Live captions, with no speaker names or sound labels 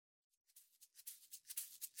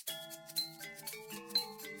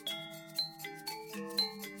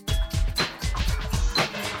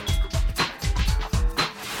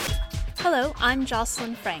Hello, I'm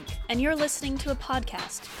Jocelyn Frank, and you're listening to a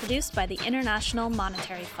podcast produced by the International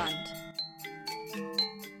Monetary Fund.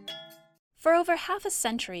 For over half a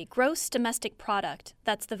century, gross domestic product,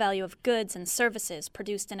 that's the value of goods and services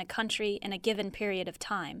produced in a country in a given period of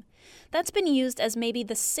time, that's been used as maybe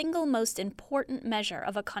the single most important measure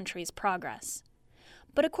of a country's progress.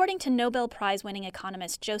 But according to Nobel Prize-winning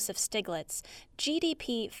economist Joseph Stiglitz,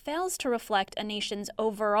 GDP fails to reflect a nation's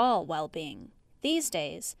overall well-being. These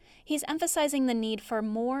days, he's emphasizing the need for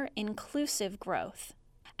more inclusive growth.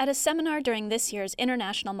 At a seminar during this year's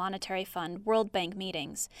International Monetary Fund World Bank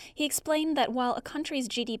meetings, he explained that while a country's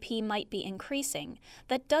GDP might be increasing,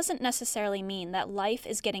 that doesn't necessarily mean that life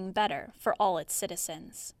is getting better for all its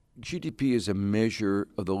citizens. GDP is a measure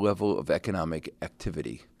of the level of economic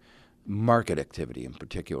activity, market activity in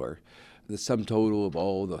particular. The sum total of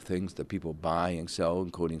all the things that people buy and sell,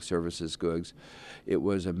 including services, goods. It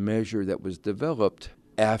was a measure that was developed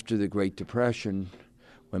after the Great Depression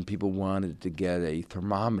when people wanted to get a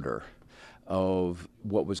thermometer of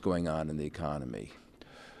what was going on in the economy.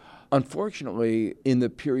 Unfortunately, in the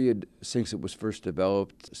period since it was first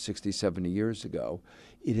developed 60, 70 years ago,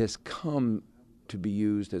 it has come to be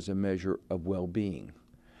used as a measure of well-being.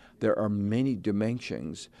 There are many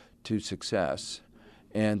dimensions to success,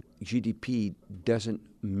 and GDP doesn't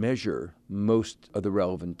measure most of the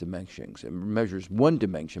relevant dimensions. It measures one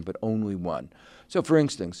dimension, but only one. So, for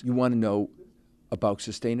instance, you want to know about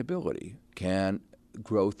sustainability. Can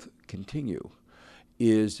growth continue?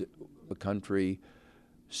 Is a country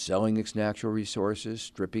selling its natural resources,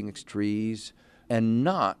 stripping its trees, and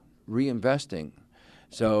not reinvesting?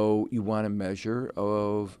 So you want a measure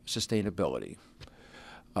of sustainability.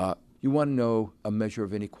 You want to know a measure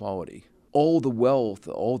of inequality. All the wealth,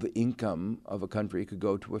 all the income of a country could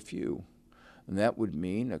go to a few. And that would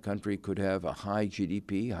mean a country could have a high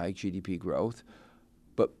GDP growth,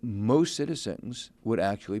 but most citizens would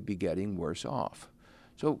actually be getting worse off.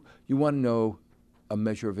 So you want to know a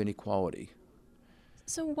measure of inequality.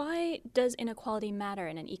 So why does inequality matter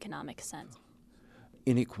in an economic sense?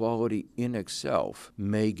 Inequality in itself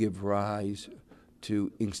may give rise to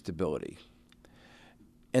instability.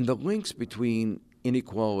 And the links between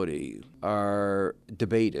inequality are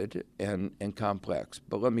debated and complex,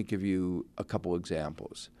 but let me give you a couple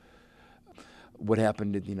examples. What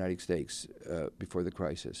happened in the United States before the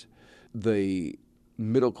crisis? The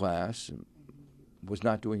middle class was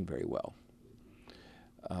not doing very well.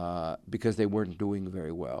 Because they weren't doing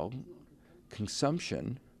very well,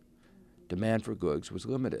 consumption, demand for goods was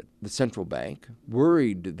limited. The central bank,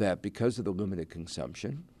 worried that because of the limited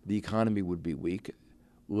consumption, the economy would be weak,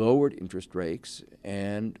 lowered interest rates,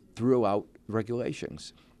 and threw out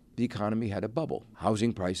regulations. The economy had a bubble.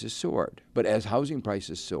 Housing prices soared. But as housing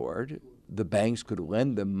prices soared, the banks could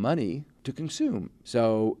lend them money to consume.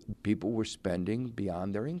 So people were spending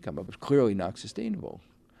beyond their income. It was clearly not sustainable.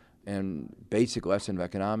 And basic lesson of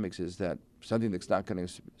economics is that something that's not going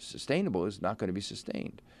to be sustainable is not going to be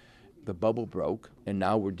sustained. The bubble broke, and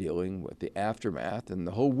now we're dealing with the aftermath, and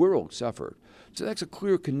the whole world suffered. So that's a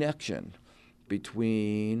clear connection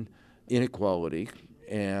between inequality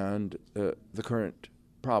and the current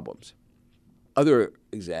problems. Other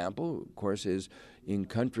example, of course, is in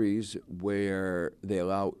countries where they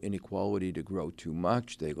allow inequality to grow too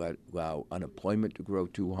much, they allow unemployment to grow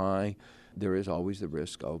too high, there is always the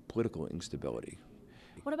risk of political instability.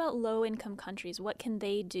 What about low-income countries? What can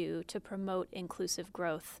they do to promote inclusive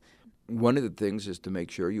growth? One of the things is to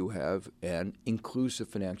make sure you have an inclusive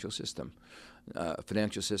financial system. A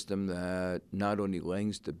financial system that not only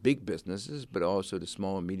lends to big businesses, but also to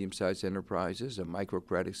small and medium-sized enterprises, a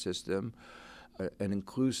microcredit system, an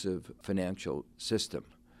inclusive financial system.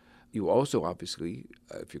 You also, obviously,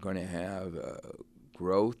 if you're going to have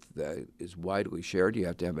growth that is widely shared, you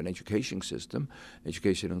have to have an educational system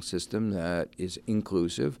that is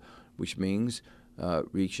inclusive, which means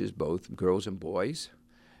reaches both girls and boys,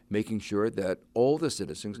 making sure that all the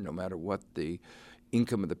citizens, no matter what the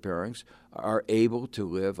income of the parents, are able to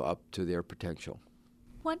live up to their potential.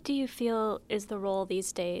 What do you feel is the role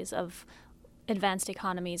these days of advanced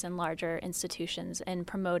economies and larger institutions in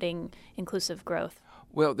promoting inclusive growth?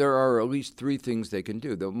 Well, there are at least three things they can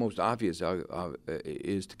do. The most obvious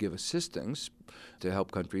is to give assistance to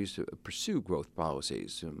help countries pursue growth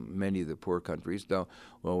policies. Many of the poor countries,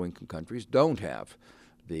 low-income countries, don't have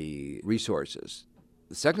the resources.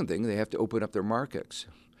 The second thing, they have to open up their markets.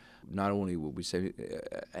 Not only would we say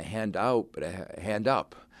a hand out, but a hand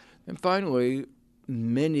up. And finally,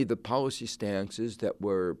 many of the policy stances that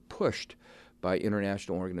were pushed by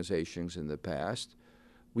international organizations in the past,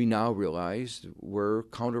 we now realize were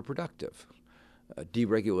counterproductive.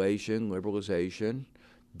 Deregulation, liberalization,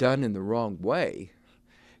 done in the wrong way,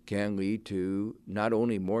 can lead to not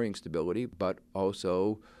only more instability, but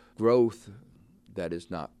also growth that is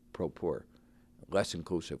not pro-poor, less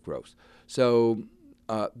inclusive growth. So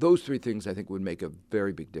those three things, I think, would make a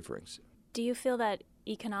very big difference. Do you feel that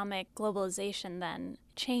economic globalization then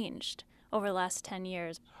changed over the last 10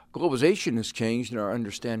 years? Globalization has changed, and our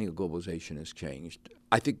understanding of globalization has changed.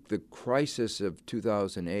 I think the crisis of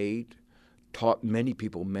 2008 taught many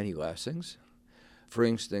people many lessons. For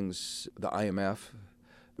instance, the IMF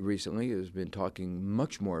recently has been talking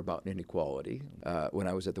much more about inequality. When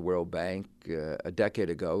I was at the World Bank a decade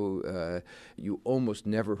ago, you almost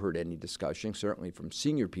never heard any discussion, certainly from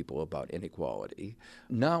senior people, about inequality.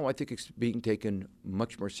 Now I think it's being taken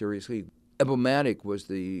much more seriously. Emblematic was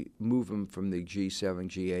the movement from the G7,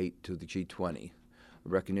 G8 to the G20, the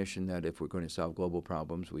recognition that if we're going to solve global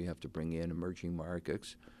problems, we have to bring in emerging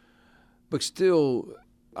markets. But still,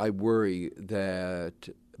 I worry that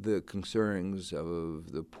the concerns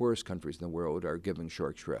of the poorest countries in the world are given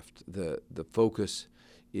short shrift. The focus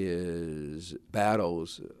is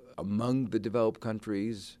battles among the developed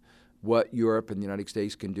countries, what Europe and the United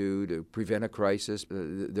States can do to prevent a crisis.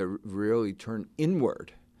 They're really turned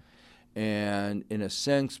inward. And in a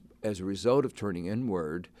sense, as a result of turning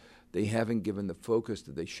inward, they haven't given the focus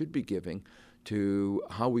that they should be giving to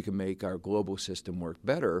how we can make our global system work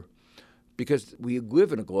better. Because we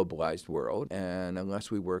live in a globalized world, and unless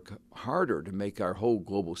we work harder to make our whole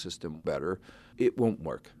global system better, it won't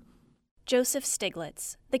work. Joseph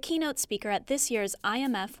Stiglitz, the keynote speaker at this year's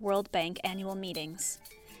IMF World Bank annual meetings.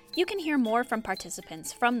 You can hear more from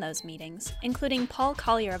participants from those meetings, including Paul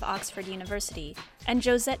Collier of Oxford University and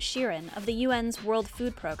Josette Sheeran of the UN's World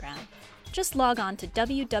Food Programme. Just log on to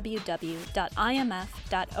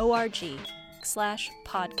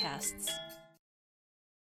www.imf.org/podcasts.